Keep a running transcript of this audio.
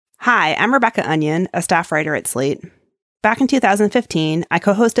Hi, I'm Rebecca Onion, a staff writer at Slate. Back in 2015, I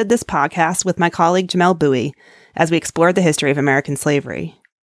co-hosted this podcast with my colleague Jamelle Bouie as we explored the history of American slavery.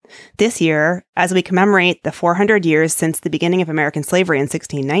 This year, as we commemorate the 400 years since the beginning of American slavery in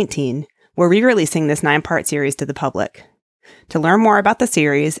 1619, we're re-releasing this 9-part series to the public. To learn more about the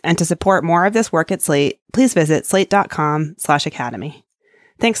series and to support more of this work at Slate, please visit slate.com/academy.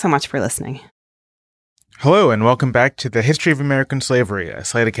 Thanks so much for listening. Hello, and welcome back to the History of American Slavery at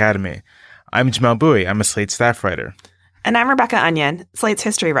Slate Academy. I'm Jamelle Bouie. I'm a Slate staff writer. And I'm Rebecca Onion, Slate's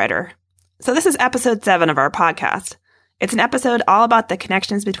history writer. So this is episode 7 of our podcast. It's an episode all about the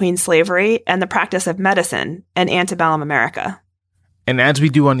connections between slavery and the practice of medicine in antebellum America. And as we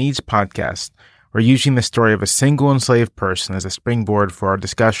do on each podcast, we're using the story of a single enslaved person as a springboard for our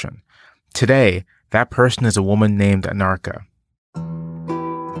discussion. Today, that person is a woman named Anarcha.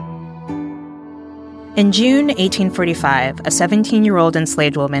 In June 1845, a 17-year-old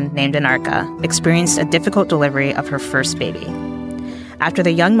enslaved woman named Anarcha experienced a difficult delivery of her first baby. After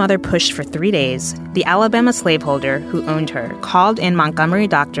the young mother pushed for 3 days, the Alabama slaveholder who owned her called in Montgomery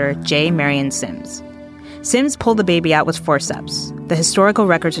doctor J. Marion Sims. Sims pulled the baby out with forceps. The historical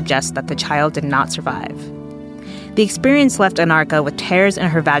record suggests that the child did not survive. The experience left Anarcha with tears in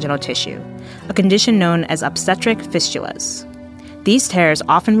her vaginal tissue, a condition known as obstetric fistulas. These tears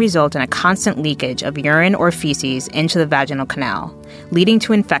often result in a constant leakage of urine or feces into the vaginal canal, leading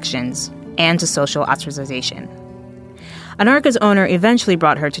to infections and to social ostracization. Anarcha's owner eventually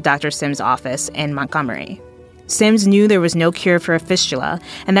brought her to Dr. Sims' office in Montgomery. Sims knew there was no cure for a fistula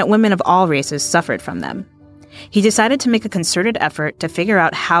and that women of all races suffered from them. He decided to make a concerted effort to figure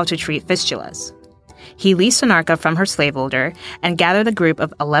out how to treat fistulas. He leased Anarcha from her slaveholder and gathered a group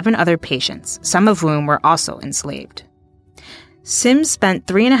of 11 other patients, some of whom were also enslaved. Sims spent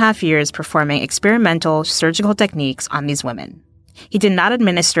 3.5 years performing experimental surgical techniques on these women. He did not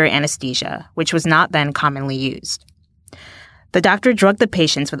administer anesthesia, which was not then commonly used. The doctor drugged the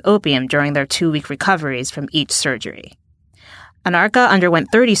patients with opium during their 2-week recoveries from each surgery. Anarcha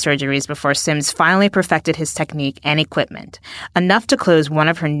underwent 30 surgeries before Sims finally perfected his technique and equipment, enough to close one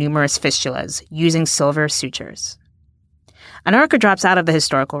of her numerous fistulas using silver sutures. Anarcha drops out of the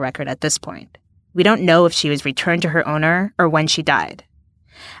historical record at this point. We don't know if she was returned to her owner or when she died.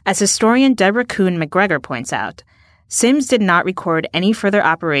 As historian Deborah Kuhn McGregor points out, Sims did not record any further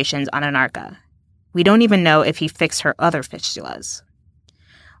operations on Anarcha. We don't even know if he fixed her other fistulas.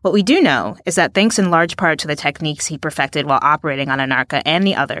 What we do know is that thanks in large part to the techniques he perfected while operating on Anarcha and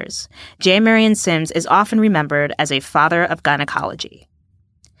the others, J. Marion Sims is often remembered as a father of gynecology.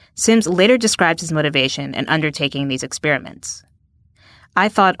 Sims later describes his motivation in undertaking these experiments. I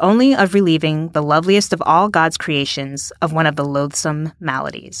thought only of relieving the loveliest of all God's creations of one of the loathsome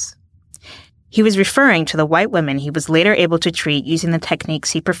maladies. He was referring to the white women he was later able to treat using the techniques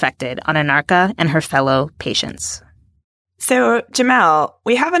he perfected on Anarcha and her fellow patients. So, Jamelle,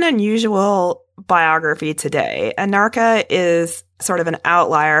 we have an unusual biography today. Anarcha is sort of an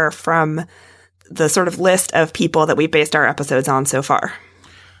outlier from the sort of list of people that we've based our episodes on so far.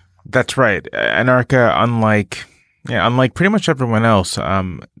 That's right. Anarcha, unlike pretty much everyone else,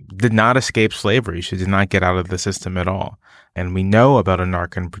 did not escape slavery. She did not get out of the system at all. And we know about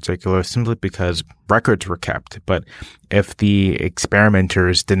Anarcha in particular simply because records were kept. But if the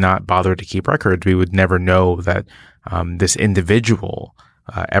experimenters did not bother to keep records, we would never know that this individual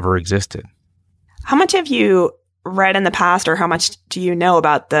ever existed. How much have you read in the past, or how much do you know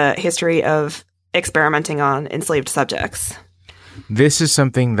about the history of experimenting on enslaved subjects? This is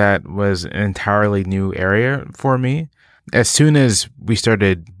something that was an entirely new area for me. As soon as we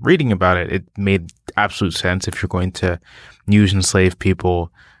started reading about it, it made absolute sense. If you're going to use enslaved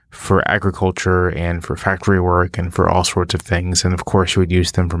people for agriculture and for factory work and for all sorts of things, and of course you would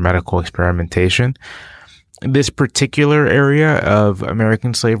use them for medical experimentation. This particular area of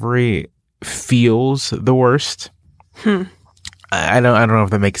American slavery feels the worst. I don't know if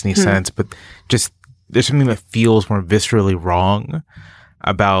that makes any sense, but just there's something that feels more viscerally wrong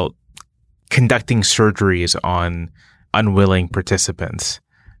about conducting surgeries on unwilling participants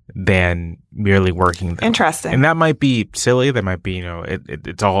than merely working them. Interesting. And that might be silly. That might be,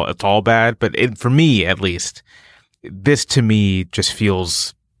 it's all bad. But for me, at least, this to me just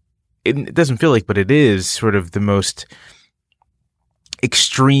feels, it doesn't feel like, but it is sort of the most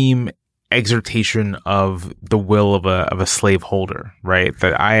extreme exertion of the will of a slaveholder, right?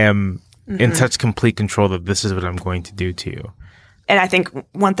 That I am in such complete control that this is what I'm going to do to you. And I think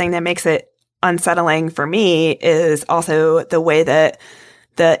one thing that makes it unsettling for me is also the way that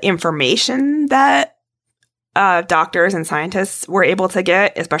the information that doctors and scientists were able to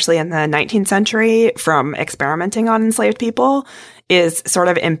get, especially in the 19th century, from experimenting on enslaved people is sort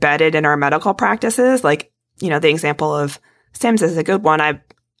of embedded in our medical practices. Like, the example of Sims is a good one. I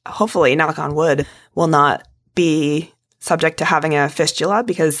hopefully, knock on wood, will not be subject to having a fistula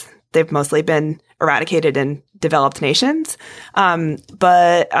because they've mostly been eradicated in developed nations.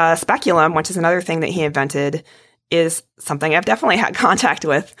 But speculum, which is another thing that he invented, is something I've definitely had contact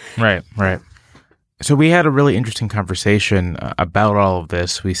with. Right. So we had a really interesting conversation about all of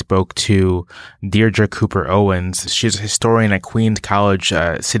this. We spoke to Deirdre Cooper Owens. She's a historian at Queens College,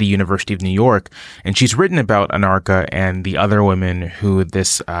 City University of New York, and she's written about Anarcha and the other women who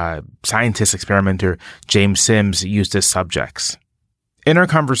this scientist experimenter, James Sims, used as subjects. In our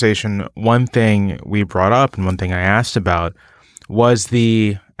conversation, one thing we brought up and one thing I asked about was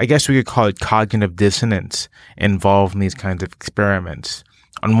the, I guess we could call it cognitive dissonance involved in these kinds of experiments.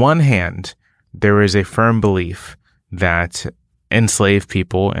 On one hand, there is a firm belief that enslaved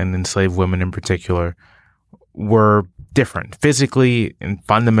people and enslaved women in particular were different, physically and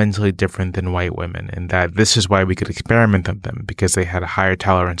fundamentally different than white women, and that this is why we could experiment on them, because they had a higher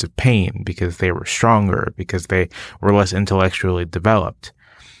tolerance of pain, because they were stronger, because they were less intellectually developed.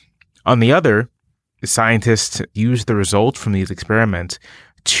 On the other, scientists used the results from these experiments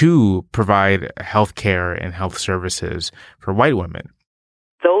to provide health care and health services for white women.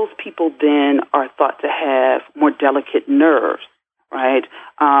 Those people then are thought to have more delicate nerves, right?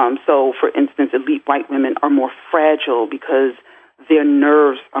 So, for instance, elite white women are more fragile because their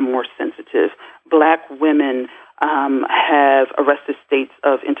nerves are more sensitive. Black women have arrested states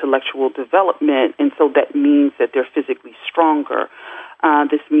of intellectual development, and so that means that they're physically stronger.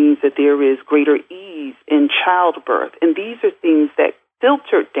 This means that there is greater ease in childbirth. And these are things that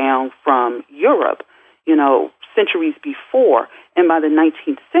filtered down from Europe, centuries before. And by the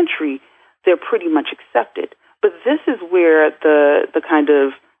 19th century, they're pretty much accepted. But this is where the kind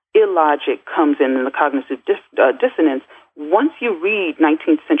of illogic comes in and the cognitive dissonance. Once you read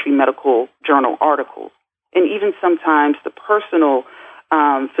 19th century medical journal articles, and even sometimes the personal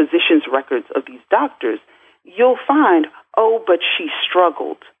physician's records of these doctors, you'll find, but she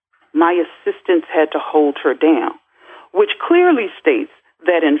struggled. My assistants had to hold her down, which clearly states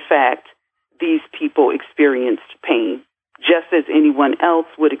that, in fact, these people experienced pain, just as anyone else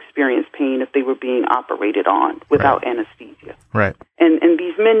would experience pain if they were being operated on without anesthesia. Right. And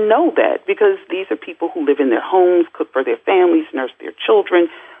these men know that because these are people who live in their homes, cook for their families, nurse their children.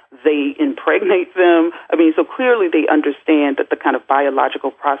 They impregnate them. So clearly they understand that the kind of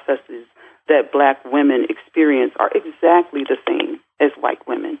biological processes that black women experience are exactly the same as white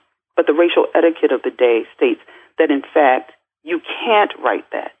women. But the racial etiquette of the day states that, in fact, you can't write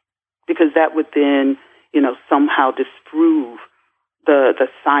that because that would then, somehow disprove the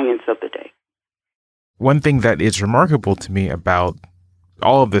science of the day. One thing that is remarkable to me about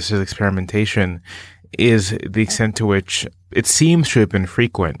all of this experimentation is the extent to which it seems to have been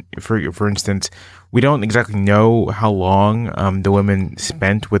frequent. For instance, we don't exactly know how long the women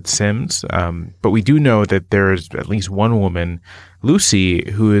spent with Sims, but we do know that there is at least one woman,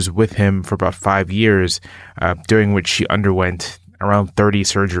 Lucy, who is with him for about 5 years, during which she underwent around 30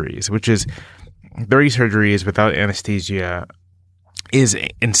 surgeries, which is 30 surgeries without anesthesia is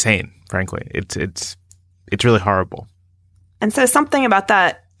insane, frankly. It's really horrible. And so something about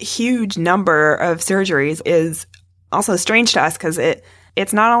that huge number of surgeries is also strange to us because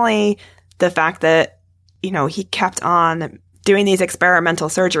it's not only the fact that, he kept on doing these experimental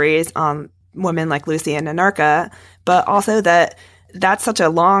surgeries on women like Lucy and Anarcha, but also that's such a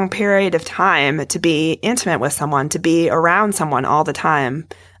long period of time to be intimate with someone, to be around someone all the time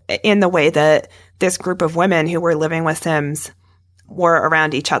in the way that this group of women who were living with Sims were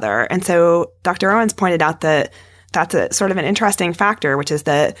around each other. And so Dr. Owens pointed out that that's a sort of an interesting factor, which is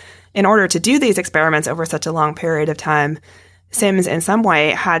that in order to do these experiments over such a long period of time, Sims in some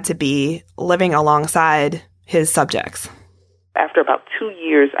way had to be living alongside his subjects. After about 2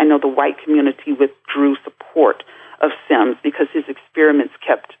 years, I know the white community withdrew support of Sims because his experiments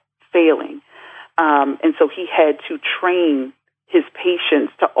kept failing. And so he had to train his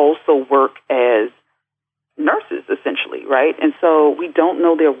patients to also work as nurses, essentially, right? And so we don't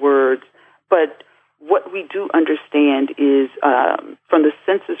know their words, but what we do understand is from the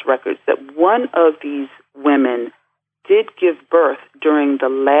census records that one of these women did give birth during the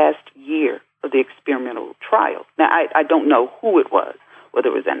last year of the experimental trial. Now, I don't know who it was, whether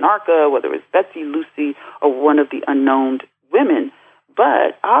it was Anarcha, whether it was Betsy, Lucy, or one of the unknown women,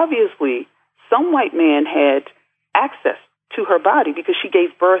 but obviously some white man had access to her body because she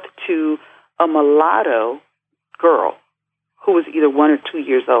gave birth to a mulatto girl who was either 1 or 2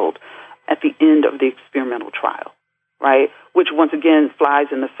 years old. at the end of the experimental trial, right? Which once again flies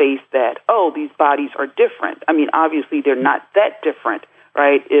in the face that, oh, these bodies are different. I mean, obviously they're not that different,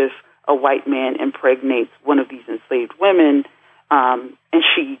 right? If a white man impregnates one of these enslaved women and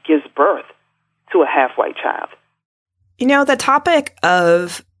she gives birth to a half-white child. You know, the topic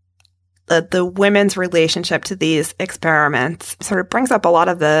of the women's relationship to these experiments sort of brings up a lot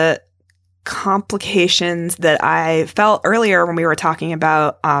of the complications that I felt earlier when we were talking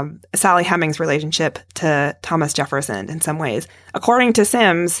about Sally Hemings' relationship to Thomas Jefferson in some ways. According to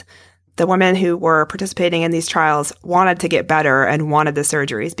Sims, the women who were participating in these trials wanted to get better and wanted the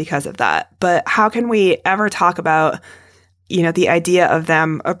surgeries because of that. But how can we ever talk about, you know, the idea of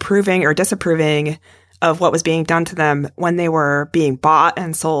them approving or disapproving of what was being done to them when they were being bought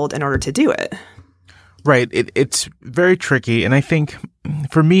and sold in order to do it? Right. It's very tricky. And I think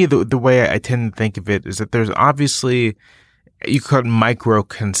for me, the way I tend to think of it is that there's obviously, you could micro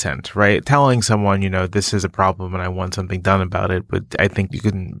consent, right? Telling someone, you know, this is a problem and I want something done about it. But I think you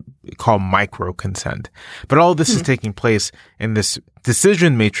can call micro consent. But all this is taking place in this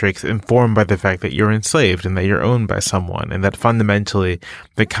decision matrix informed by the fact that you're enslaved and that you're owned by someone, and that fundamentally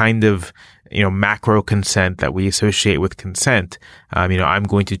the kind of, you know, macro consent that we associate with consent. You know, I'm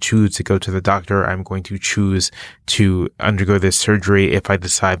going to choose to go to the doctor. I'm going to choose to undergo this surgery. If I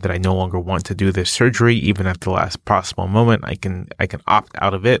decide that I no longer want to do this surgery, even at the last possible moment, I can opt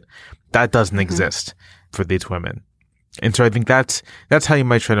out of it. That doesn't exist for these women. And so I think that's how you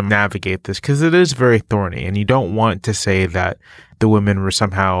might try to navigate this, because it is very thorny, and you don't want to say that the women were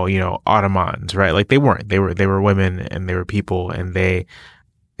somehow, you know, automatons, right? Like they weren't. They were women, and they were people, and they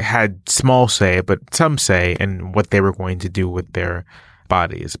had small say, but some say in what they were going to do with their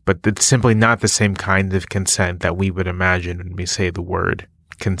bodies. But it's simply not the same kind of consent that we would imagine when we say the word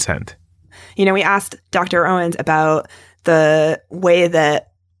consent. You know, we asked Dr. Owens about the way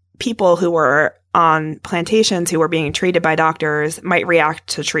that people who were on plantations who were being treated by doctors might react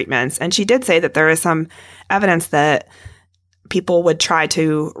to treatments. And she did say that there is some evidence that people would try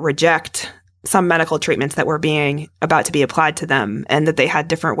to reject some medical treatments that were being about to be applied to them, and that they had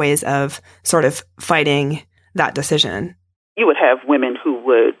different ways of sort of fighting that decision. You would have women who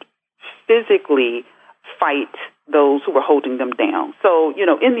would physically fight those who were holding them down. So, you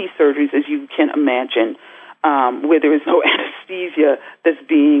know, in these surgeries, as you can imagine, where there is no anesthesia that's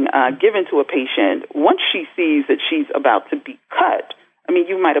being given to a patient, once she sees that she's about to be cut, I mean,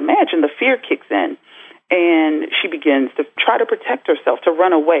 you might imagine the fear kicks in. And she begins to try to protect herself, to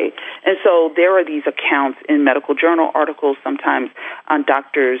run away. And so there are these accounts in medical journal articles, sometimes on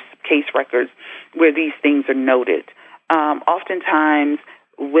doctors' case records, where these things are noted. Oftentimes,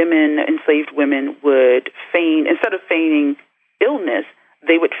 enslaved women would feign, instead of feigning illness,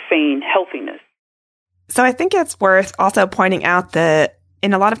 they would feign healthiness. So I think it's worth also pointing out that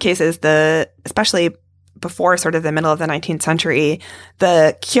in a lot of cases, especially before sort of the middle of the 19th century,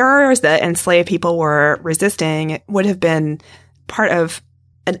 the cures that enslaved people were resisting would have been part of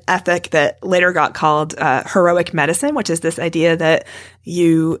an ethic that later got called heroic medicine, which is this idea that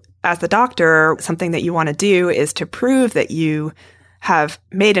you, as the doctor, something that you want to do is to prove that you have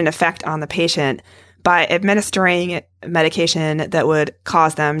made an effect on the patient by administering medication that would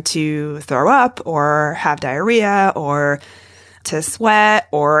cause them to throw up or have diarrhea or to sweat,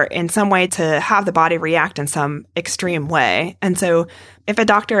 or in some way to have the body react in some extreme way. And so if a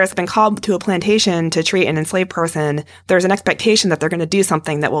doctor has been called to a plantation to treat an enslaved person, there's an expectation that they're going to do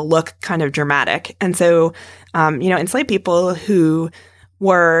something that will look kind of dramatic. And so, you know, enslaved people who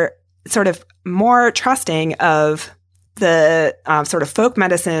were sort of more trusting of the sort of folk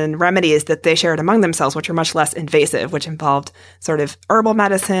medicine remedies that they shared among themselves, which are much less invasive, which involved sort of herbal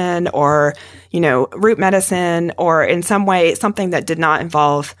medicine or, you know, root medicine, or in some way something that did not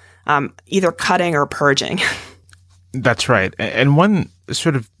involve either cutting or purging. That's right. And one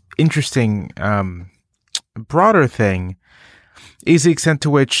sort of interesting broader thing is the extent to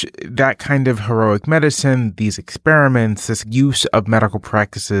which that kind of heroic medicine, these experiments, this use of medical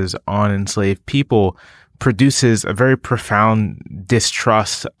practices on enslaved people produces a very profound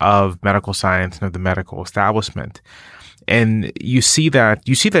distrust of medical science and of the medical establishment. And you see that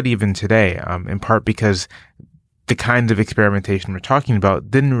even today, in part because the kind of experimentation we're talking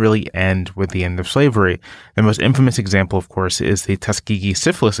about didn't really end with the end of slavery. The most infamous example, of course, is the Tuskegee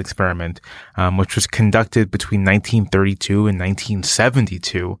syphilis experiment, which was conducted between 1932 and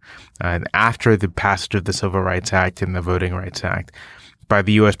 1972, after the passage of the Civil Rights Act and the Voting Rights Act, by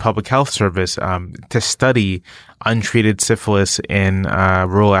the U.S. Public Health Service to study untreated syphilis in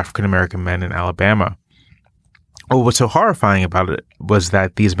rural African-American men in Alabama. What was so horrifying about it was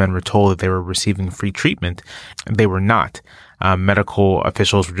that these men were told that they were receiving free treatment. They were not. medical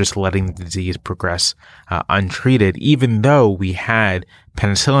officials were just letting the disease progress untreated, even though we had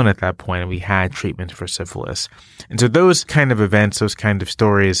penicillin at that point and we had treatment for syphilis. And so those kind of events, those kind of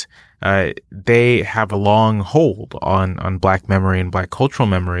stories, they have a long hold on Black memory and Black cultural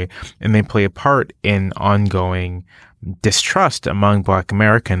memory, and they play a part in ongoing distrust among Black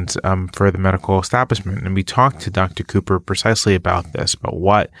Americans for the medical establishment. And we talked to Dr. Cooper precisely about this, about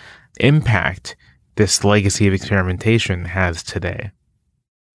what impact this legacy of experimentation has today.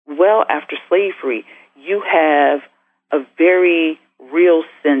 Well, after slavery, you have a very real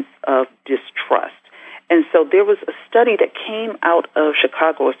sense of distrust. And so there was a study that came out of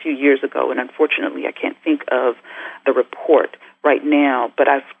Chicago a few years ago, and unfortunately I can't think of the report right now, but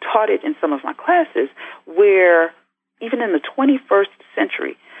I've taught it in some of my classes, where even in the 21st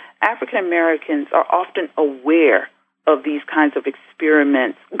century, African Americans are often aware of these kinds of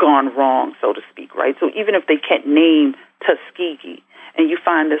experiments gone wrong, so to speak, right? So even if they can't name Tuskegee, and you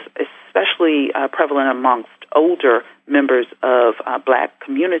find this especially prevalent amongst older members of Black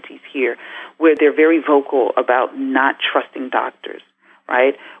communities here, where they're very vocal about not trusting doctors,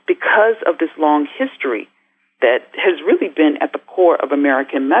 right? Because of this long history that has really been at the core of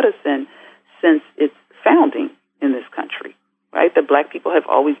American medicine since its founding in this country, right? That Black people have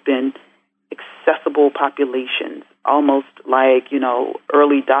always been accessible populations, almost like,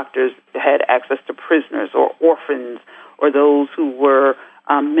 early doctors had access to prisoners or orphans or those who were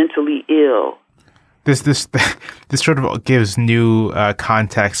mentally ill. This sort of gives new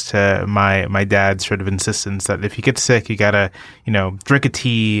context to my dad's sort of insistence that if you get sick, you gotta drink a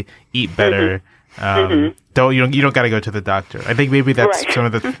tea, eat better. You don't gotta go to the doctor. I think maybe that's right. some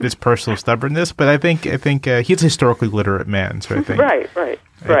of this personal stubbornness, but I think he's a historically literate man, so I think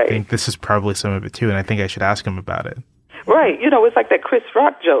I think this is probably some of it too, and I think I should ask him about it. Right. It's like that Chris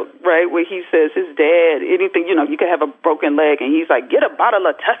Rock joke, right, where he says his dad, anything, you could have a broken leg, and he's like, get a bottle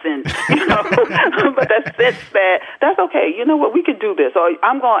of Tussin, But that's okay. You know what? We could do this. Or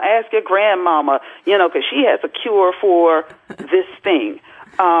I'm going to ask your grandmama, because she has a cure for this thing.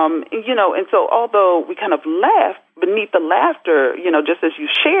 And so although we kind of laugh, beneath the laughter, just as you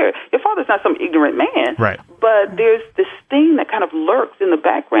shared, your father's not some ignorant man. Right. But there's this thing that kind of lurks in the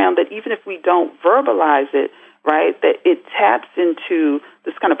background that even if we don't verbalize it, right, that it taps into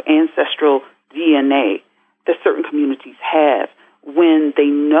this kind of ancestral DNA that certain communities have when they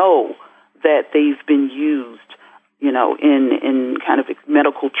know that they've been used, in kind of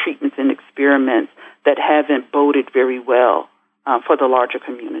medical treatments and experiments that haven't boded very well for the larger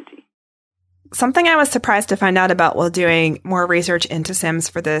community. Something I was surprised to find out about while doing more research into Sims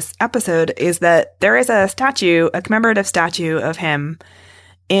for this episode is that there is a commemorative statue of him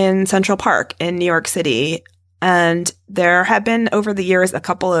in Central Park in New York City. And there have been, over the years, a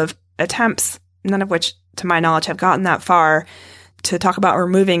couple of attempts, none of which, to my knowledge, have gotten that far, to talk about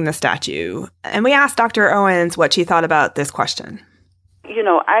removing the statue. And we asked Dr. Owens what she thought about this question.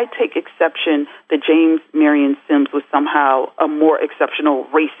 I take exception that James Marion Sims was somehow a more exceptional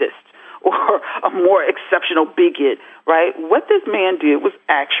racist or a more exceptional bigot, right? What this man did was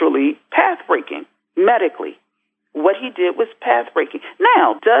actually path-breaking, medically. What he did was path-breaking.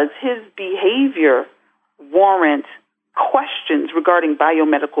 Now, does his behavior warrant questions regarding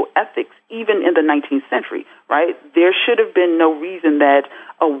biomedical ethics, even in the 19th century, right? There should have been no reason that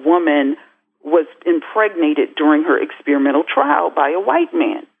a woman was impregnated during her experimental trial by a white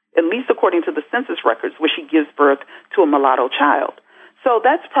man, at least according to the census records, where she gives birth to a mulatto child. So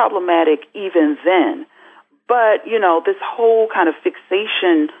that's problematic even then. But, this whole kind of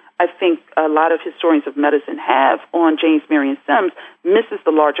fixation I think a lot of historians of medicine have on James Marion Sims misses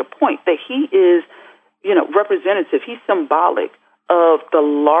the larger point that he is representative, he's symbolic of the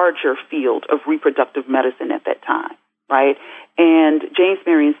larger field of reproductive medicine at that time, right? And James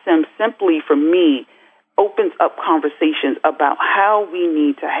Marion Sims simply, for me, opens up conversations about how we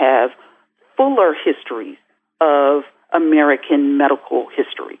need to have fuller histories of American medical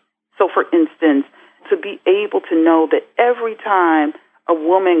history. So, for instance, to be able to know that every time a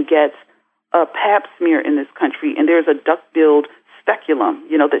woman gets a pap smear in this country and there's a duck-billed speculum,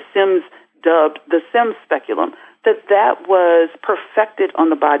 that Sims dubbed the Sims speculum, that was perfected on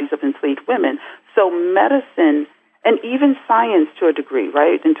the bodies of enslaved women. So medicine and even science to a degree,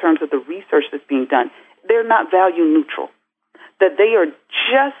 right, in terms of the research that's being done, they're not value neutral, that they are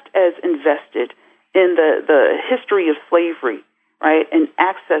just as invested in the history of slavery, right, and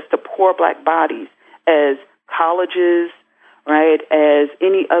access to poor Black bodies as colleges, right, as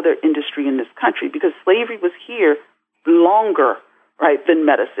any other industry in this country, because slavery was here longer, right, than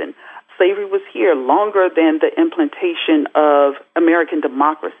medicine. Slavery was here longer than the implantation of American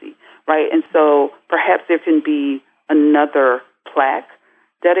democracy, right? And so perhaps there can be another plaque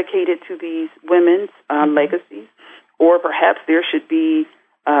dedicated to these women's legacies, or perhaps there should be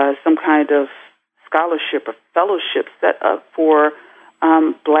some kind of scholarship or fellowship set up for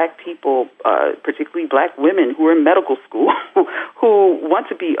Black people, particularly Black women who are in medical school, who want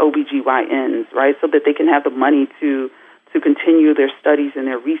to be OBGYNs, right, so that they can have the money to continue their studies and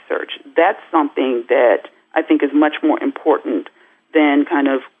their research. That's something that I think is much more important than kind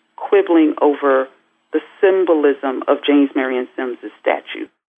of quibbling over the symbolism of James Marion Sims' statue.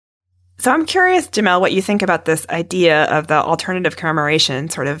 So I'm curious, Jamel, what you think about this idea of the alternative commemoration,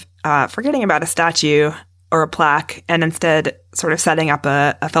 sort of forgetting about a statue or a plaque and instead sort of setting up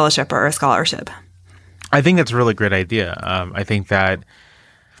a fellowship or a scholarship. I think that's a really great idea. I think that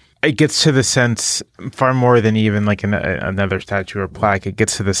it gets to the sense, far more than even like another statue or plaque, it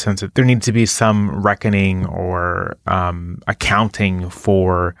gets to the sense that there needs to be some reckoning or accounting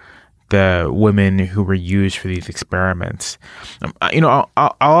for the women who were used for these experiments. I'll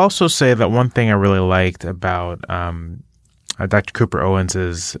also say that one thing I really liked about Dr. Cooper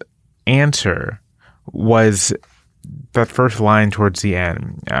Owens's answer was that first line towards the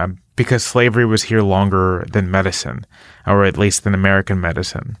end, because slavery was here longer than medicine, or at least than American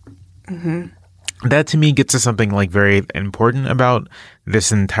medicine. Mm-hmm. That to me gets to something like very important about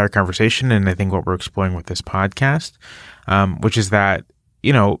this entire conversation, and I think what we're exploring with this podcast, which is that,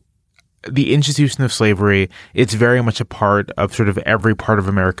 the institution of slavery, it's very much a part of sort of every part of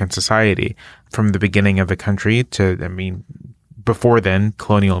American society, from the beginning of the country to, before then,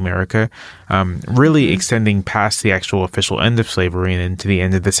 colonial America, really extending past the actual official end of slavery and into the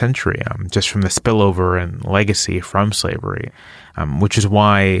end of the century, just from the spillover and legacy from slavery, which is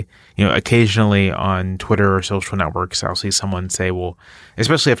why, occasionally on Twitter or social networks, I'll see someone say, well,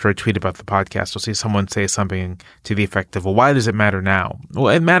 especially after I tweet about the podcast, I'll see someone say something to the effect of, well, why does it matter now? Well,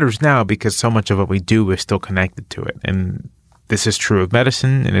 it matters now because so much of what we do is still connected to it. And this is true of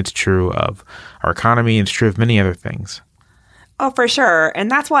medicine, and it's true of our economy, and it's true of many other things. Oh, for sure. And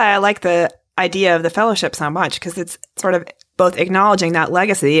that's why I like the idea of the fellowship so much, because it's sort of both acknowledging that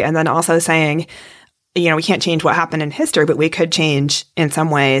legacy and then also saying, we can't change what happened in history, but we could change in some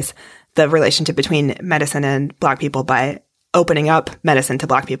ways the relationship between medicine and Black people by opening up medicine to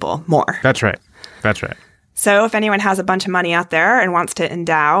Black people more. That's right. So if anyone has a bunch of money out there and wants to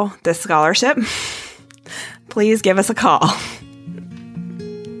endow this scholarship, please give us a call.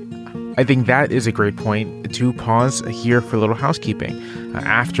 I think that is a great point to pause here for a little housekeeping.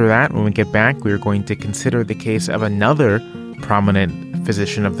 After that, when we get back, we are going to consider the case of another prominent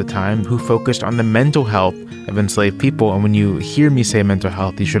physician of the time who focused on the mental health of enslaved people. And when you hear me say mental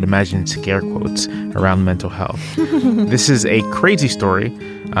health, you should imagine scare quotes around mental health. This is a crazy story,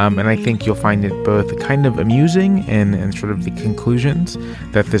 and I think you'll find it both kind of amusing and sort of the conclusions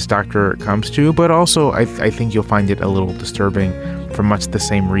that this doctor comes to, but also I think you'll find it a little disturbing for much the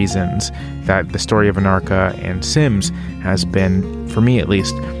same reasons that the story of Anarcha and Sims has been, for me at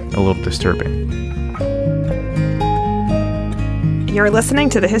least, a little disturbing. You're listening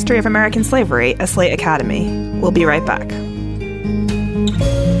to The History of American Slavery, a Slate Academy. We'll be right back.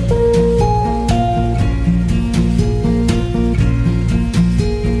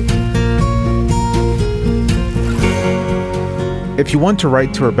 If you want to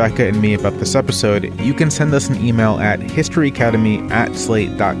write to Rebecca and me about this episode, you can send us an email at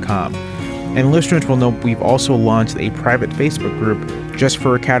historyacademy@slate.com. And listeners will know we've also launched a private Facebook group just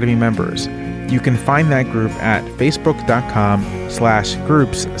for Academy members. You can find that group at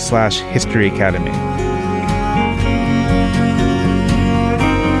facebook.com/groups/historyacademy.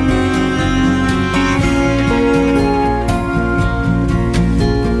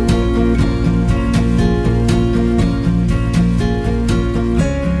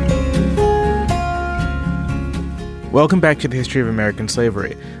 Welcome back to the History of American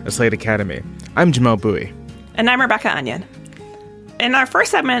Slavery, a Slate Academy. I'm Jamel Bowie. And I'm Rebecca Onion. In our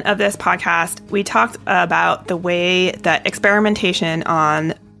first segment of this podcast, we talked about the way that experimentation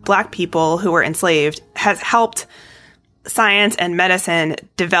on Black people who were enslaved has helped science and medicine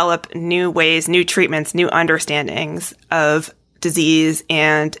develop new ways, new treatments, new understandings of disease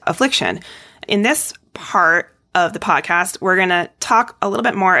and affliction. In this part of the podcast, we're going to talk a little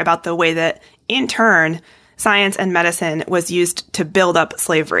bit more about the way that, in turn, science and medicine was used to build up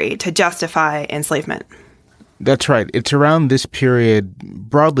slavery, to justify enslavement. That's right. It's around this period,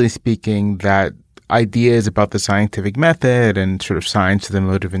 broadly speaking, that ideas about the scientific method and sort of science to the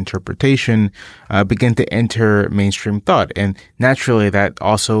mode of interpretation begin to enter mainstream thought. And naturally, that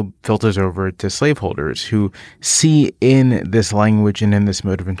also filters over to slaveholders who see in this language and in this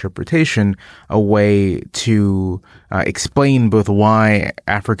mode of interpretation a way to explain both why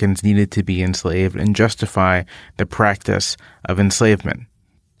Africans needed to be enslaved and justify the practice of enslavement.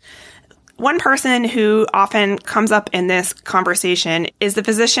 One person who often comes up in this conversation is the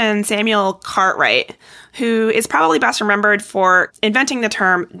physician Samuel Cartwright, who is probably best remembered for inventing the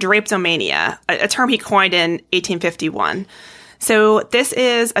term drapetomania, a term he coined in 1851. So this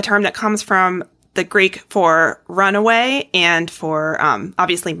is a term that comes from the Greek for runaway and for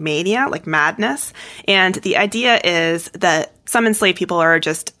obviously mania, like madness. And the idea is that some enslaved people are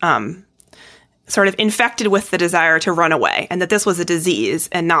just sort of infected with the desire to run away, and that this was a disease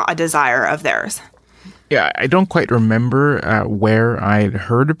and not a desire of theirs. Yeah, I don't quite remember where I'd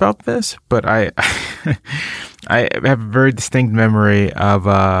heard about this, but I I have a very distinct memory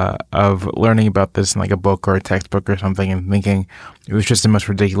of learning about this in like a book or a textbook or something and thinking it was just the most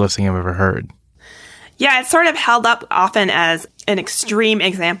ridiculous thing I've ever heard. Yeah, it's sort of held up often as an extreme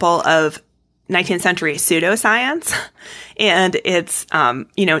example of 19th century pseudoscience. And it's,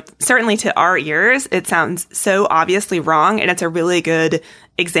 certainly to our ears, it sounds so obviously wrong. And it's a really good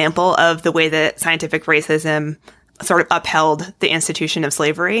example of the way that scientific racism sort of upheld the institution of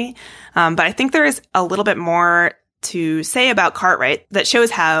slavery. But I think there's a little bit more to say about Cartwright that shows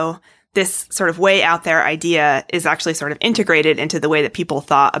how this sort of way out there idea is actually sort of integrated into the way that people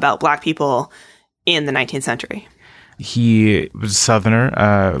thought about Black people in the 19th century. He was a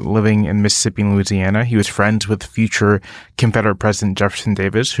Southerner living in Mississippi and Louisiana. He was friends with future Confederate President Jefferson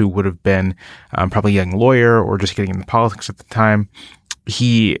Davis, who would have been probably a young lawyer or just getting into politics at the time.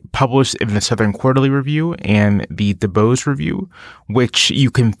 He published in the Southern Quarterly Review and the DuBose Review, which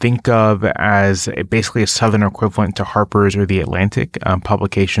you can think of as basically a Southern equivalent to Harper's or The Atlantic,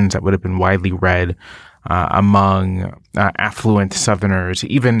 publications that would have been widely read among affluent Southerners,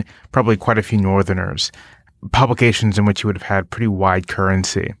 even probably quite a few Northerners. Publications in which he would have had pretty wide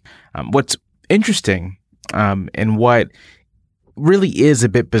currency. What's interesting and what really is a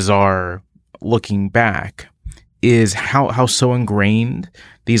bit bizarre looking back is how so ingrained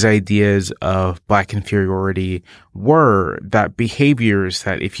these ideas of Black inferiority were, that behaviors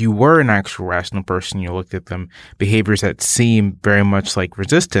that if you were an actual rational person, you looked at them, behaviors that seem very much like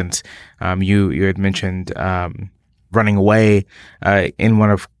resistance. You had mentioned running away. In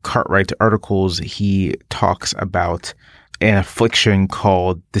one of Cartwright's articles, he talks about an affliction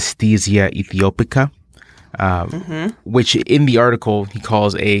called dysthesia ethiopica, which in the article he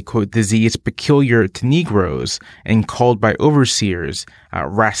calls a, quote, disease peculiar to Negroes and called by overseers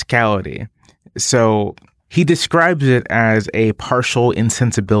rascality. So he describes it as a partial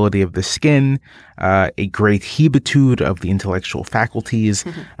insensibility of the skin, a great hebetude of the intellectual faculties,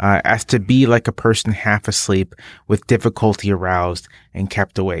 as to be like a person half asleep with difficulty aroused and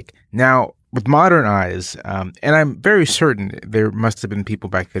kept awake. Now, with modern eyes, and I'm very certain there must have been people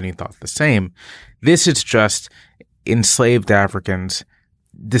back then who thought the same, this is just enslaved Africans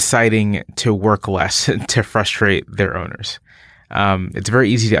deciding to work less to frustrate their owners. It's very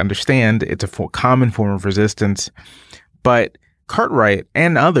easy to understand. It's a common form of resistance. But Cartwright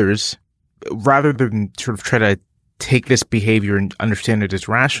and others, rather than sort of try to take this behavior and understand it as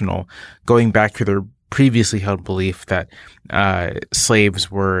rational, going back to their previously held belief that slaves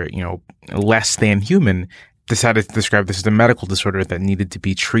were, less than human, decided to describe this as a medical disorder that needed to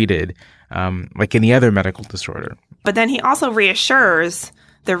be treated like any other medical disorder. But then he also reassures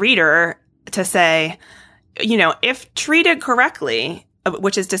the reader to say, if treated correctly,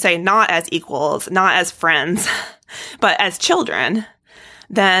 which is to say not as equals, not as friends, but as children,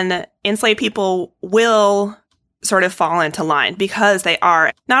 then enslaved people will sort of fall into line because they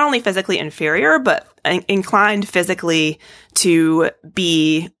are not only physically inferior, but inclined physically to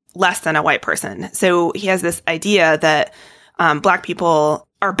be less than a white person. So he has this idea that Black people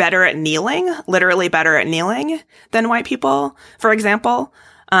are better at kneeling, literally better at kneeling than white people, for example.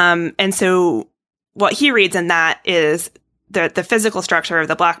 And so what he reads in that is that the physical structure of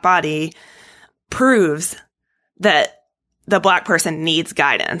the Black body proves that the Black person needs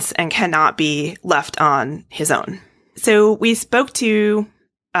guidance and cannot be left on his own. So we spoke to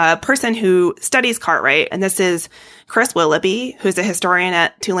a person who studies Cartwright, and this is Chris Willoughby, who's a historian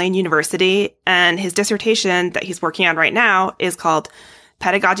at Tulane University, and his dissertation that he's working on right now is called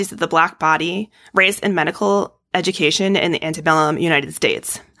Pedagogies of the Black Body, Race and Medical Education in the Antebellum United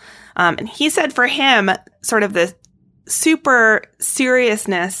States. And he said for him, sort of the super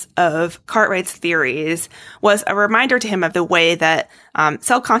seriousness of Cartwright's theories was a reminder to him of the way that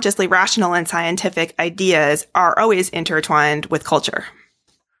self-consciously rational and scientific ideas are always intertwined with culture.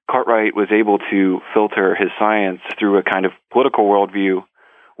 Cartwright was able to filter his science through a kind of political worldview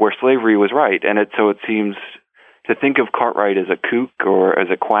where slavery was right. And so it seems to think of Cartwright as a kook or as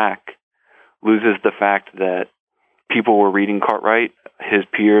a quack loses the fact that people were reading Cartwright. His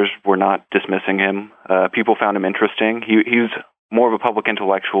peers were not dismissing him. People found him interesting. He was more of a public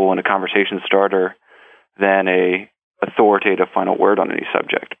intellectual and a conversation starter than a authoritative final word on any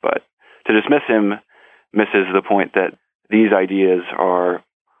subject. But to dismiss him misses the point that these ideas are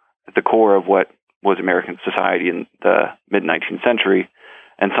at the core of what was American society in the mid-19th century,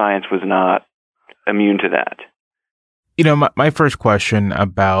 and science was not immune to that. You know, my first question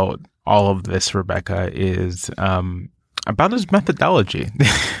about all of this, Rebecca, is about his methodology.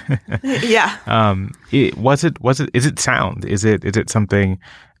 Yeah. Is it sound? Is it something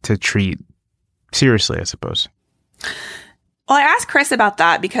to treat seriously, I suppose? Well, I asked Chris about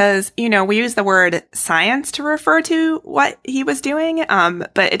that because, we use the word science to refer to what he was doing,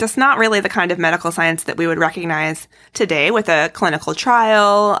 but it's not really the kind of medical science that we would recognize today with a clinical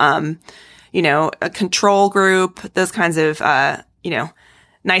trial, a control group, those kinds of,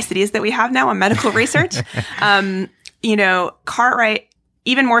 niceties that we have now on medical research. Cartwright,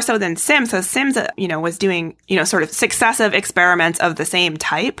 even more so than Sims. So Sims, was doing, sort of successive experiments of the same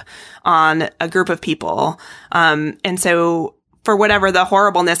type on a group of people. And so for whatever the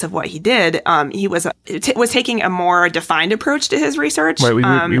horribleness of what he did, he was taking a more defined approach to his research. Right,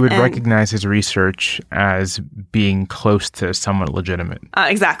 we would recognize his research as being close to somewhat legitimate.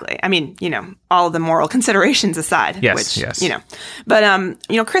 Exactly. I mean, all of the moral considerations aside. Yes. But,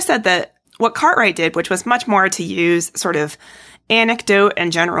 Chris said that what Cartwright did, which was much more to use sort of anecdote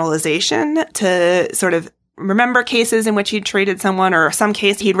and generalization to sort of remember cases in which he'd treated someone or some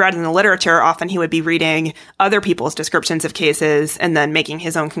case he'd read in the literature. Often he would be reading other people's descriptions of cases and then making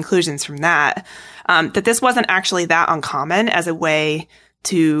his own conclusions from that. That this wasn't actually that uncommon as a way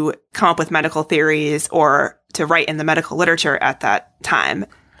to come up with medical theories or to write in the medical literature at that time.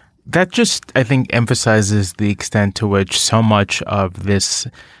 That just, I think, emphasizes the extent to which so much of this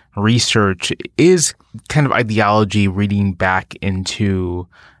research is kind of ideology reading back into,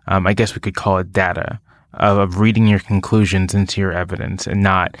 I guess we could call it data, of reading your conclusions into your evidence and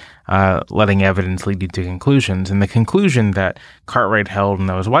not letting evidence lead you to conclusions. And the conclusion that Cartwright held, and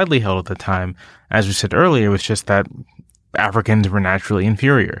that was widely held at the time, as we said earlier, was just that Africans were naturally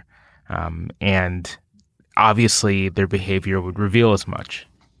inferior. And obviously their behavior would reveal as much.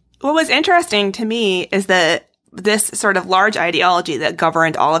 What was interesting to me is that this sort of large ideology that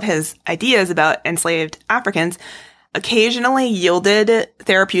governed all of his ideas about enslaved Africans occasionally yielded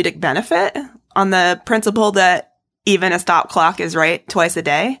therapeutic benefit on the principle that even a stop clock is right twice a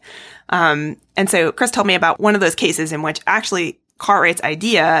day. And so Chris told me about one of those cases in which actually Cartwright's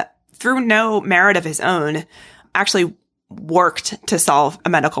idea, through no merit of his own, actually worked to solve a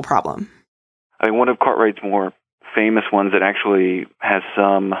medical problem. I mean, one of Cartwright's more famous ones that actually has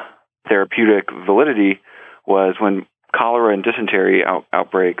some therapeutic validity was when cholera and dysentery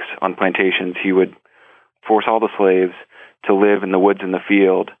outbreaks on plantations, he would force all the slaves to live in the woods and the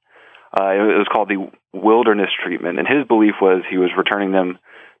field. It was called the wilderness treatment, and his belief was he was returning them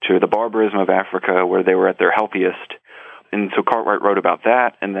to the barbarism of Africa where they were at their healthiest. And so Cartwright wrote about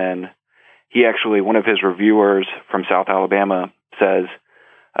that, and then he actually, one of his reviewers from South Alabama says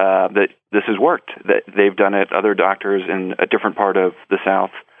that this has worked, that they've done it. Other doctors in a different part of the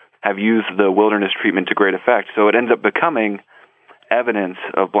South have used the wilderness treatment to great effect. So it ends up becoming evidence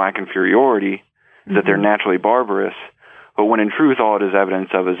of black inferiority, that they're naturally barbarous. But when in truth, all it is evidence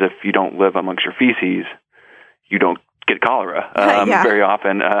of is if you don't live amongst your feces, you don't get cholera. Very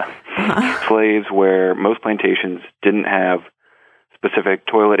often, slaves where most plantations didn't have specific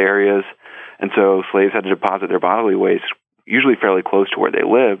toilet areas, and so slaves had to deposit their bodily waste usually fairly close to where they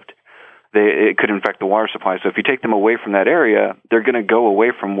lived. It could infect the water supply. So if you take them away from that area, they're going to go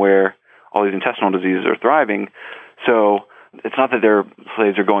away from where all these intestinal diseases are thriving. So it's not that their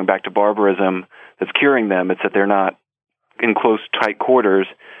slaves are going back to barbarism that's curing them. It's that they're not in close, tight quarters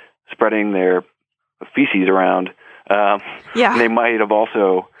spreading their feces around. They might have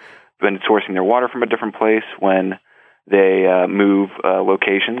also been sourcing their water from a different place when they move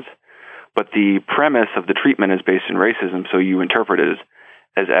locations. But the premise of the treatment is based in racism, so you interpret it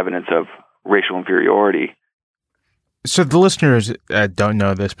as evidence of racial inferiority. So the listeners don't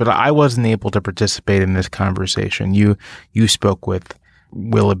know this, but I wasn't able to participate in this conversation. You spoke with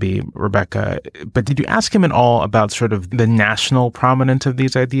Willoughby, Rebecca. But did you ask him at all about sort of the national prominence of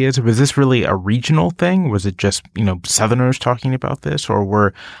these ideas? Was this really a regional thing? Was it just, Southerners talking about this? Or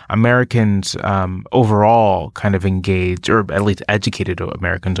were Americans overall kind of engaged, or at least educated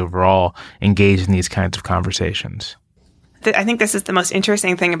Americans overall, engaged in these kinds of conversations? I think this is the most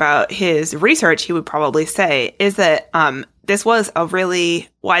interesting thing about his research, he would probably say, is that this was a really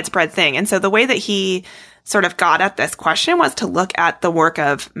widespread thing. And so the way that he sort of got at this question was to look at the work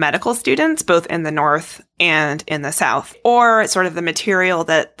of medical students, both in the North and in the South, or sort of the material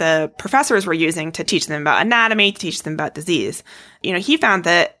that the professors were using to teach them about anatomy, to teach them about disease. He found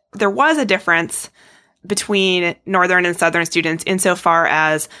that there was a difference between Northern and Southern students insofar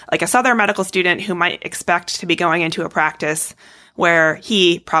as like a Southern medical student who might expect to be going into a practice where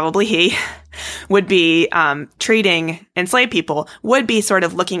he would be treating enslaved people, would be sort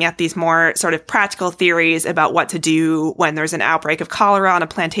of looking at these more sort of practical theories about what to do when there's an outbreak of cholera on a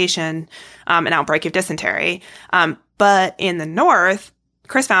plantation, an outbreak of dysentery. But in the North,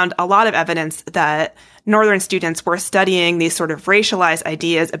 Chris found a lot of evidence that Northern students were studying these sort of racialized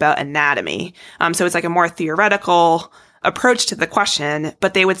ideas about anatomy. So it's like a more theoretical approach to the question,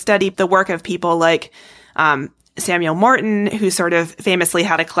 but they would study the work of people like Samuel Morton, who sort of famously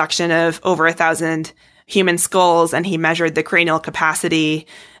had a collection of over 1,000 human skulls, and he measured the cranial capacity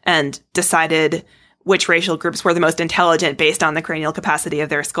and decided which racial groups were the most intelligent based on the cranial capacity of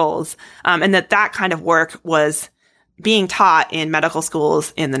their skulls. And that kind of work was being taught in medical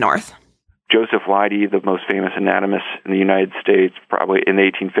schools in the North. Joseph Leidy, the most famous anatomist in the United States, probably in the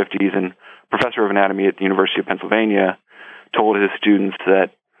 1850s, and professor of anatomy at the University of Pennsylvania, told his students that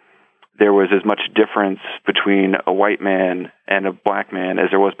there was as much difference between a white man and a black man as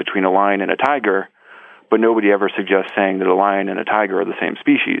there was between a lion and a tiger, but nobody ever suggests saying that a lion and a tiger are the same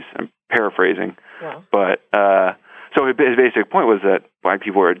species. I'm paraphrasing. Yeah. But so his basic point was that black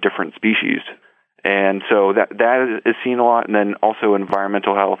people are a different species. And so that is seen a lot. And then also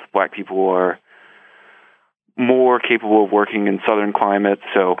environmental health. Black people are more capable of working in southern climates,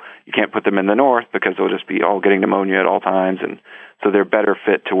 so you can't put them in the north because they'll just be all getting pneumonia at all times. And so they're better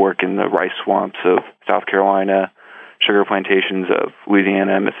fit to work in the rice swamps of South Carolina, sugar plantations of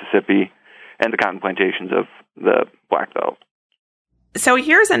Louisiana and Mississippi, and the cotton plantations of the Black Belt. So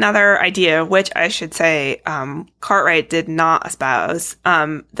here's another idea, which I should say Cartwright did not espouse,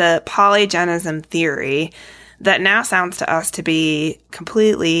 the polygenism theory that now sounds to us to be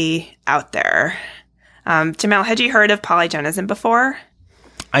completely out there. Jamel, had you heard of polygenism before?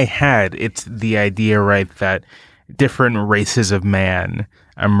 I had. It's the idea, right, that different races of man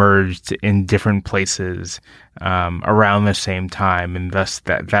emerged in different places around the same time, and thus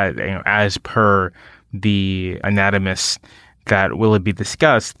that as per the anatomists that Willoughby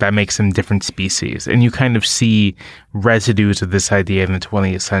discussed, that makes them different species. And you kind of see residues of this idea in the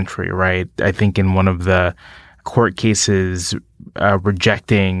 20th century, right? I think in one of the court cases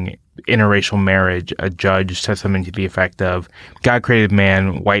rejecting interracial marriage, a judge said something to the effect of, God created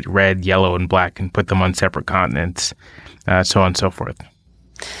man, white, red, yellow, and black, and put them on separate continents, so on and so forth.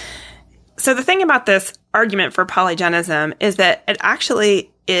 So the thing about this argument for polygenism is that it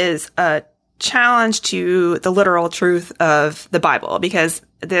actually is a challenge to the literal truth of the Bible, because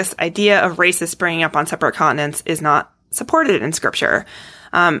this idea of races springing up on separate continents is not supported in Scripture.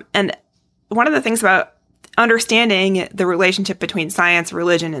 And one of the things about understanding the relationship between science,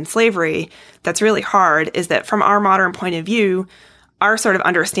 religion, and slavery that's really hard is that from our modern point of view, our sort of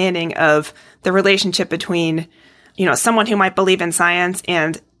understanding of the relationship between, someone who might believe in science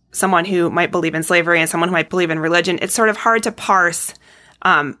and someone who might believe in slavery and someone who might believe in religion, it's sort of hard to parse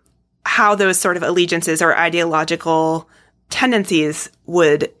how those sort of allegiances or ideological tendencies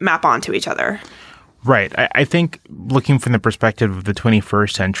would map onto each other. Right. I think looking from the perspective of the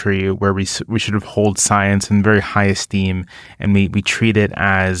 21st century, where we should have hold science in very high esteem, and we treat it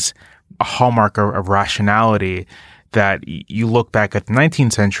as a hallmark of rationality, that you look back at the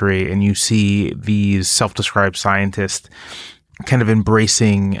 19th century and you see these self-described scientists kind of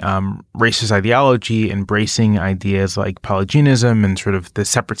embracing racist ideology, embracing ideas like polygenism and sort of the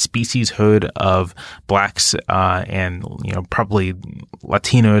separate specieshood of blacks and probably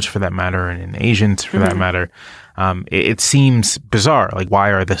Latinos for that matter, and Asians for that matter. It seems bizarre. Like, why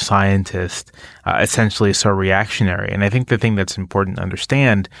are the scientists essentially so reactionary? And I think the thing that's important to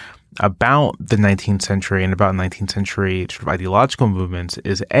understand about the 19th century and about 19th century sort of ideological movements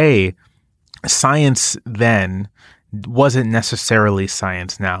is science then wasn't necessarily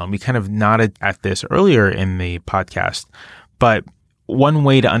science now. And we kind of nodded at this earlier in the podcast, but one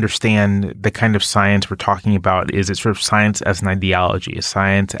way to understand the kind of science we're talking about is it's sort of science as an ideology,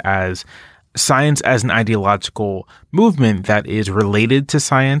 science as science as an ideological movement that is related to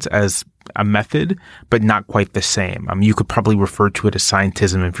science as a method, but not quite the same. You could probably refer to it as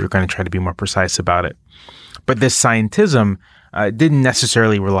scientism if you're going to try to be more precise about it. But this scientism didn't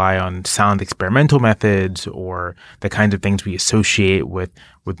necessarily rely on sound experimental methods or the kinds of things we associate with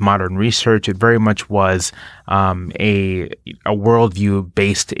modern research. It very much was a worldview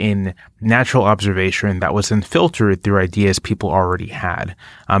based in natural observation that was then filtered through ideas people already had.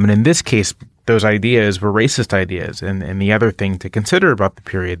 And in this case, those ideas were racist ideas. And the other thing to consider about the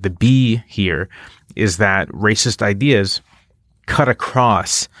period, the B here, is that racist ideas cut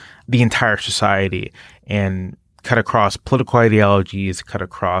across the entire society and cut across political ideologies, cut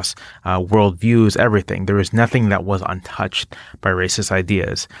across worldviews, everything. There was nothing that was untouched by racist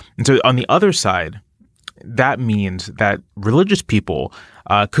ideas. And so on the other side, that means that religious people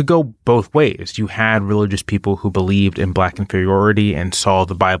could go both ways. You had religious people who believed in black inferiority and saw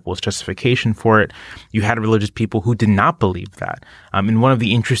the Bible as justification for it. You had religious people who did not believe that. And one of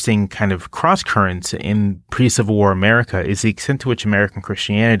the interesting kind of cross currents in pre-Civil War America is the extent to which American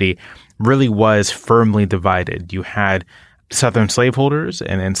Christianity really was firmly divided. You had Southern slaveholders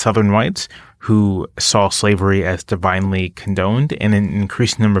and Southern whites who saw slavery as divinely condoned, and an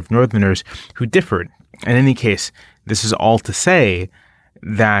increasing number of Northerners who differed. In any case, this is all to say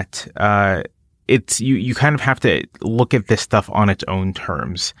that it's you kind of have to look at this stuff on its own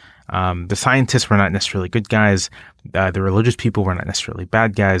terms. The scientists were not necessarily good guys. The religious people were not necessarily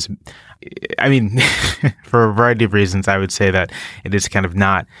bad guys. I mean, for a variety of reasons, I would say that it is kind of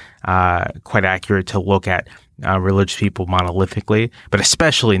not quite accurate to look at religious people monolithically, but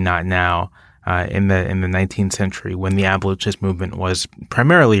especially not now in the 19th century when the abolitionist movement was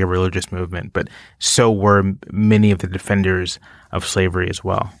primarily a religious movement, but so were many of the defenders of slavery as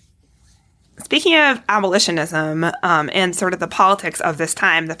well. Speaking of abolitionism and sort of the politics of this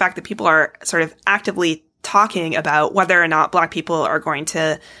time, the fact that people are sort of actively talking about whether or not Black people are going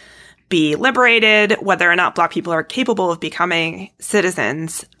to be liberated, whether or not Black people are capable of becoming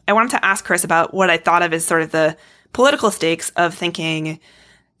citizens, I wanted to ask Chris about what I thought of as sort of the political stakes of thinking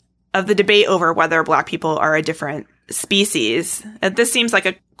of the debate over whether Black people are a different species. This seems like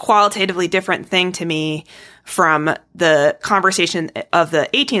a qualitatively different thing to me from the conversation of the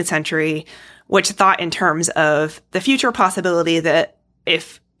 18th century, which thought in terms of the future possibility that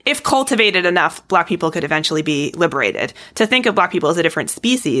if cultivated enough, Black people could eventually be liberated. To think of Black people as a different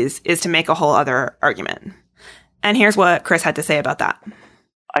species is to make a whole other argument. And here's what Chris had to say about that.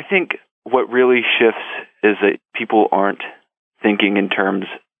 I think what really shifts is that people aren't thinking in terms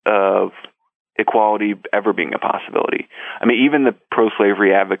of equality ever being a possibility. I mean, even the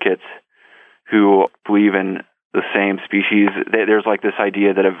pro-slavery advocates who believe in the same species, there's like this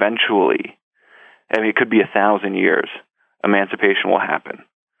idea that eventually, I mean, it could be 1,000 years, emancipation will happen.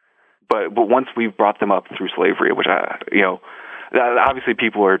 But once we've brought them up through slavery, which obviously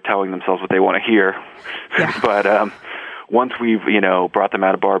people are telling themselves what they want to hear, yeah. But once we've brought them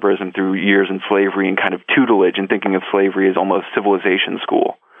out of barbarism through years in slavery and kind of tutelage and thinking of slavery as almost civilization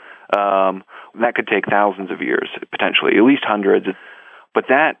school, that could take thousands of years potentially, at least hundreds. But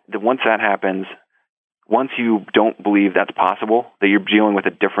once that happens, once you don't believe that's possible, that you're dealing with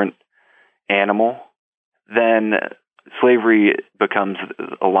a different animal, then slavery becomes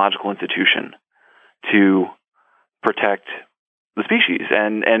a logical institution to protect the species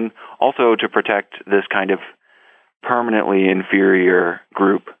and also to protect this kind of permanently inferior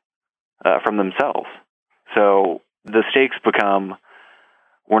group from themselves. So the stakes become,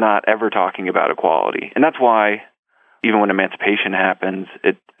 we're not ever talking about equality. And that's why even when emancipation happens,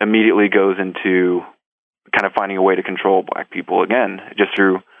 it immediately goes into kind of finding a way to control Black people again, just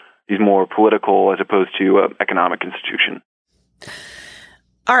through these more political as opposed to economic institution.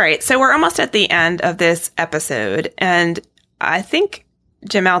 All right. So we're almost at the end of this episode. And I think,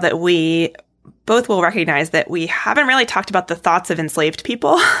 Jamel, that we both will recognize that we haven't really talked about the thoughts of enslaved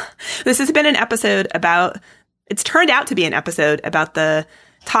people. This has been an episode it's turned out to be an episode about the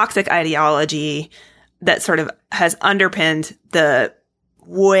toxic ideology that sort of has underpinned the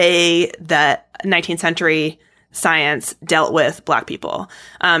way that 19th century science dealt with Black people.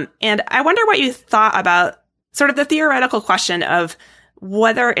 And I wonder what you thought about sort of the theoretical question of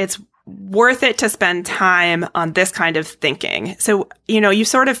whether it's worth it to spend time on this kind of thinking. So, you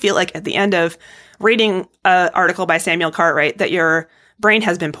sort of feel like at the end of reading an article by Samuel Cartwright that your brain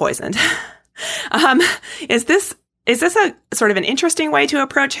has been poisoned. Is this a sort of an interesting way to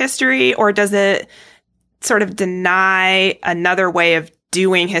approach history, or does it sort of deny another way of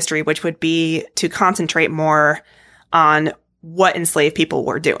doing history, which would be to concentrate more on what enslaved people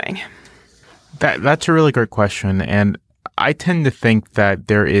were doing? That's a really great question. And I tend to think that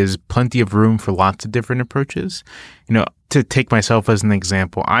there is plenty of room for lots of different approaches. To take myself as an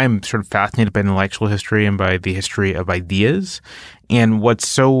example, I'm sort of fascinated by intellectual history and by the history of ideas. And what's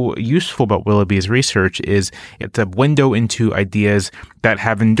so useful about Willoughby's research is it's a window into ideas that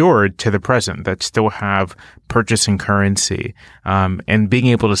have endured to the present, that still have purchasing currency. And being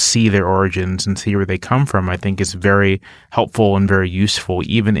able to see their origins and see where they come from, I think is very helpful and very useful,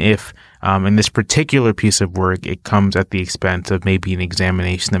 even if in this particular piece of work, it comes at the expense of maybe an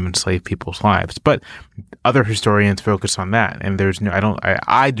examination of enslaved people's lives. But other historians focus on that, and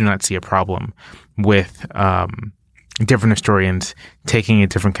I do not see a problem with different historians taking a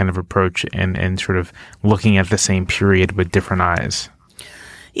different kind of approach and sort of looking at the same period with different eyes.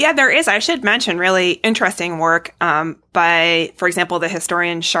 Yeah, there is. I should mention really interesting work by, for example, the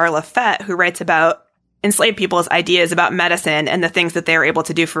historian Charles Lafette, who writes about enslaved people's ideas about medicine and the things that they're able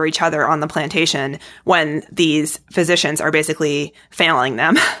to do for each other on the plantation when these physicians are basically failing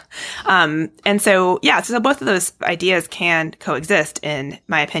them. And so both of those ideas can coexist, in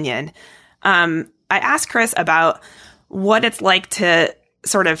my opinion. I asked Chris about what it's like to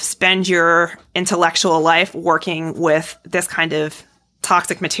sort of spend your intellectual life working with this kind of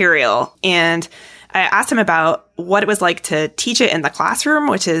toxic material. And I asked him about what it was like to teach it in the classroom,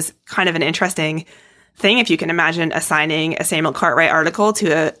 which is kind of an interesting thing if you can imagine assigning a Samuel Cartwright article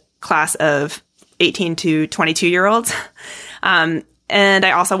to a class of 18 to 22-year-olds. And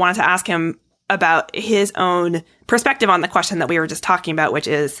I also wanted to ask him about his own perspective on the question that we were just talking about, which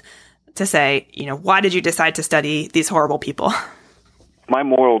is to say, why did you decide to study these horrible people? My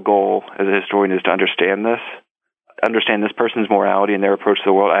moral goal as a historian is to understand this person's morality and their approach to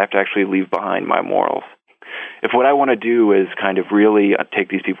the world. I have to actually leave behind my morals. If what I want to do is kind of really take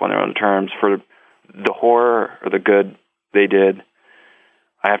these people on their own terms for the horror or the good they did,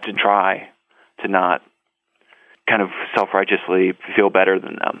 I have to try to not kind of self-righteously feel better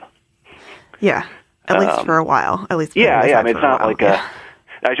than them. Yeah, at least for a while. At least. Yeah. I mean, it's not like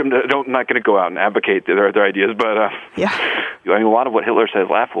I'm not going to go out and advocate their ideas, but I mean, a lot of what Hitler said is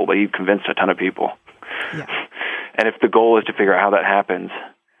laughable, but he convinced a ton of people. Yeah. And if the goal is to figure out how that happens,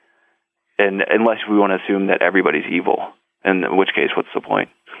 and unless we want to assume that everybody's evil, in which case, what's the point?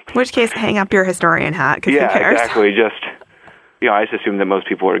 In which case, hang up your historian hat, because who cares? Exactly. Just, I just assume that most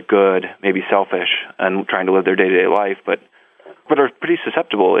people are good, maybe selfish, and trying to live their day-to-day life, but are pretty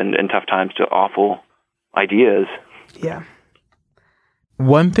susceptible in tough times to awful ideas. Yeah.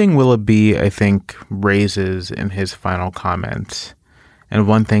 One thing Willoughby, I think, raises in his final comments, and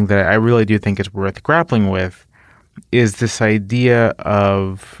one thing that I really do think is worth grappling with, is this idea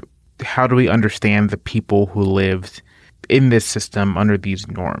of how do we understand the people who lived in this system under these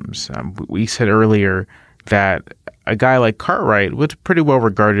norms. We said earlier that a guy like Cartwright was pretty well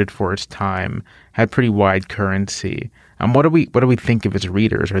regarded for his time, had pretty wide currency. What do we think of his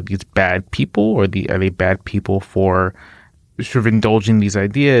readers? Are these bad people, or are they bad people for sort of indulging these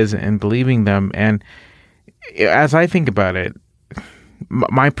ideas and believing them? And as I think about it,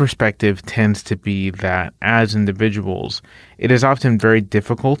 my perspective tends to be that as individuals, it is often very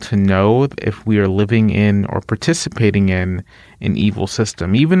difficult to know if we are living in or participating in an evil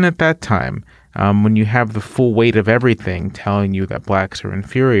system. Even at that time, when you have the full weight of everything telling you that blacks are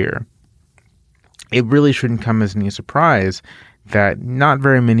inferior, it really shouldn't come as any surprise that not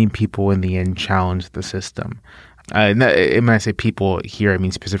very many people in the end challenge the system. And when I say people here, I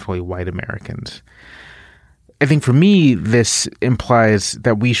mean specifically white Americans. I think for me, this implies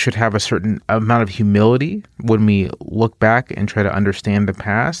that we should have a certain amount of humility when we look back and try to understand the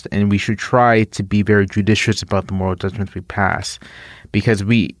past, and we should try to be very judicious about the moral judgments we pass, because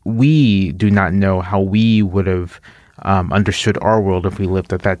we do not know how we would have understood our world if we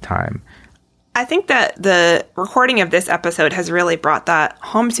lived at that time. I think that the recording of this episode has really brought that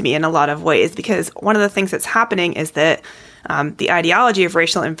home to me in a lot of ways, because one of the things that's happening is that the ideology of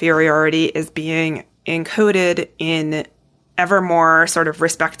racial inferiority is being encoded in ever more sort of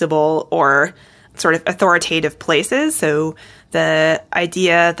respectable or sort of authoritative places. So the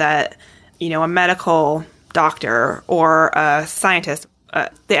idea that, a medical doctor or a scientist,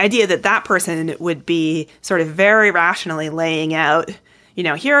 the idea that that person would be sort of very rationally laying out,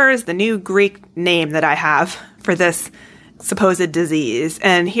 here is the new Greek name that I have for this supposed disease,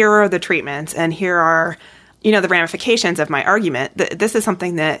 and here are the treatments, and here are, the ramifications of my argument. This is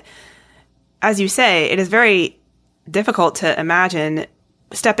something that, as you say, it is very difficult to imagine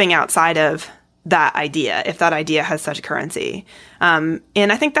stepping outside of that idea, if that idea has such currency. And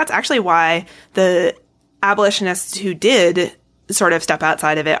I think that's actually why the abolitionists who did sort of step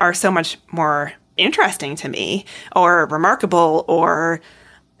outside of it are so much more interesting to me, or remarkable, or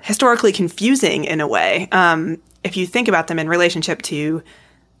historically confusing in a way, if you think about them in relationship to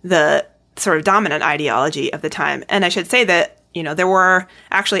the sort of dominant ideology of the time. And I should say that, there were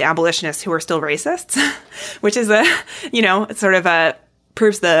actually abolitionists who were still racists, which is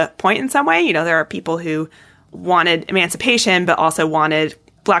proves the point in some way. There are people who wanted emancipation, but also wanted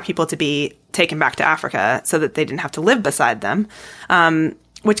Black people to be taken back to Africa so that they didn't have to live beside them,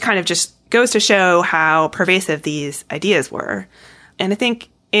 which kind of just goes to show how pervasive these ideas were. And I think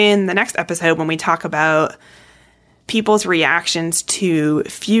in the next episode, when we talk about people's reactions to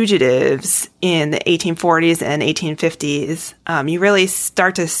fugitives in the 1840s and 1850s, you really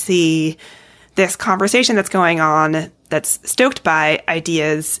start to see this conversation that's going on that's stoked by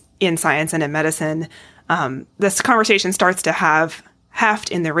ideas in science and in medicine. This conversation starts to have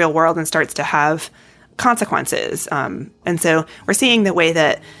heft in the real world and starts to have consequences. And so we're seeing the way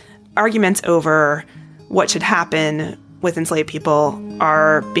that arguments over what should happen with enslaved people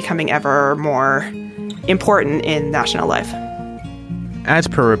are becoming ever more important in national life. As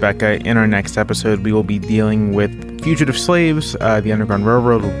per Rebecca, in our next episode, we will be dealing with fugitive slaves. The Underground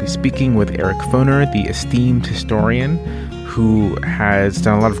Railroad will be speaking with Eric Foner, the esteemed historian who has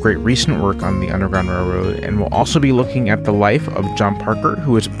done a lot of great recent work on the Underground Railroad, and we'll also be looking at the life of John Parker,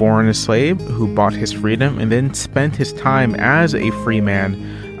 who was born a slave, who bought his freedom, and then spent his time as a free man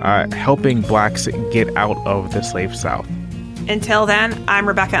helping Blacks get out of the slave South. Until then, I'm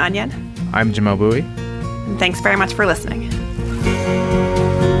Rebecca Onion. I'm Jamelle Bouie. And thanks very much for listening.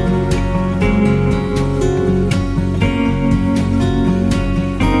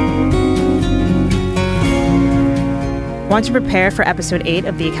 Want to prepare for episode 8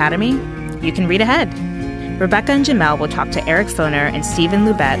 of The Academy? You can read ahead. Rebecca and Jamelle will talk to Eric Foner and Stephen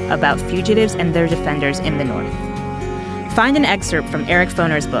Loubet about fugitives and their defenders in the North. Find an excerpt from Eric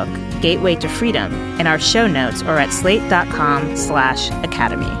Foner's book, Gateway to Freedom, in our show notes or at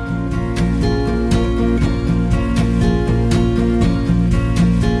slate.com/academy.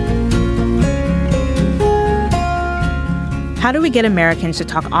 How do we get Americans to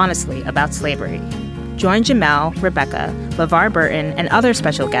talk honestly about slavery? Join Jamelle, Rebecca, LeVar Burton, and other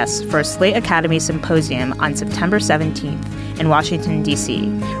special guests for a Slate Academy Symposium on September 17th in Washington, D.C.,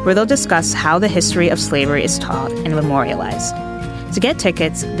 where they'll discuss how the history of slavery is taught and memorialized. To get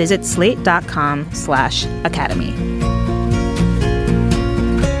tickets, visit slate.com/academy.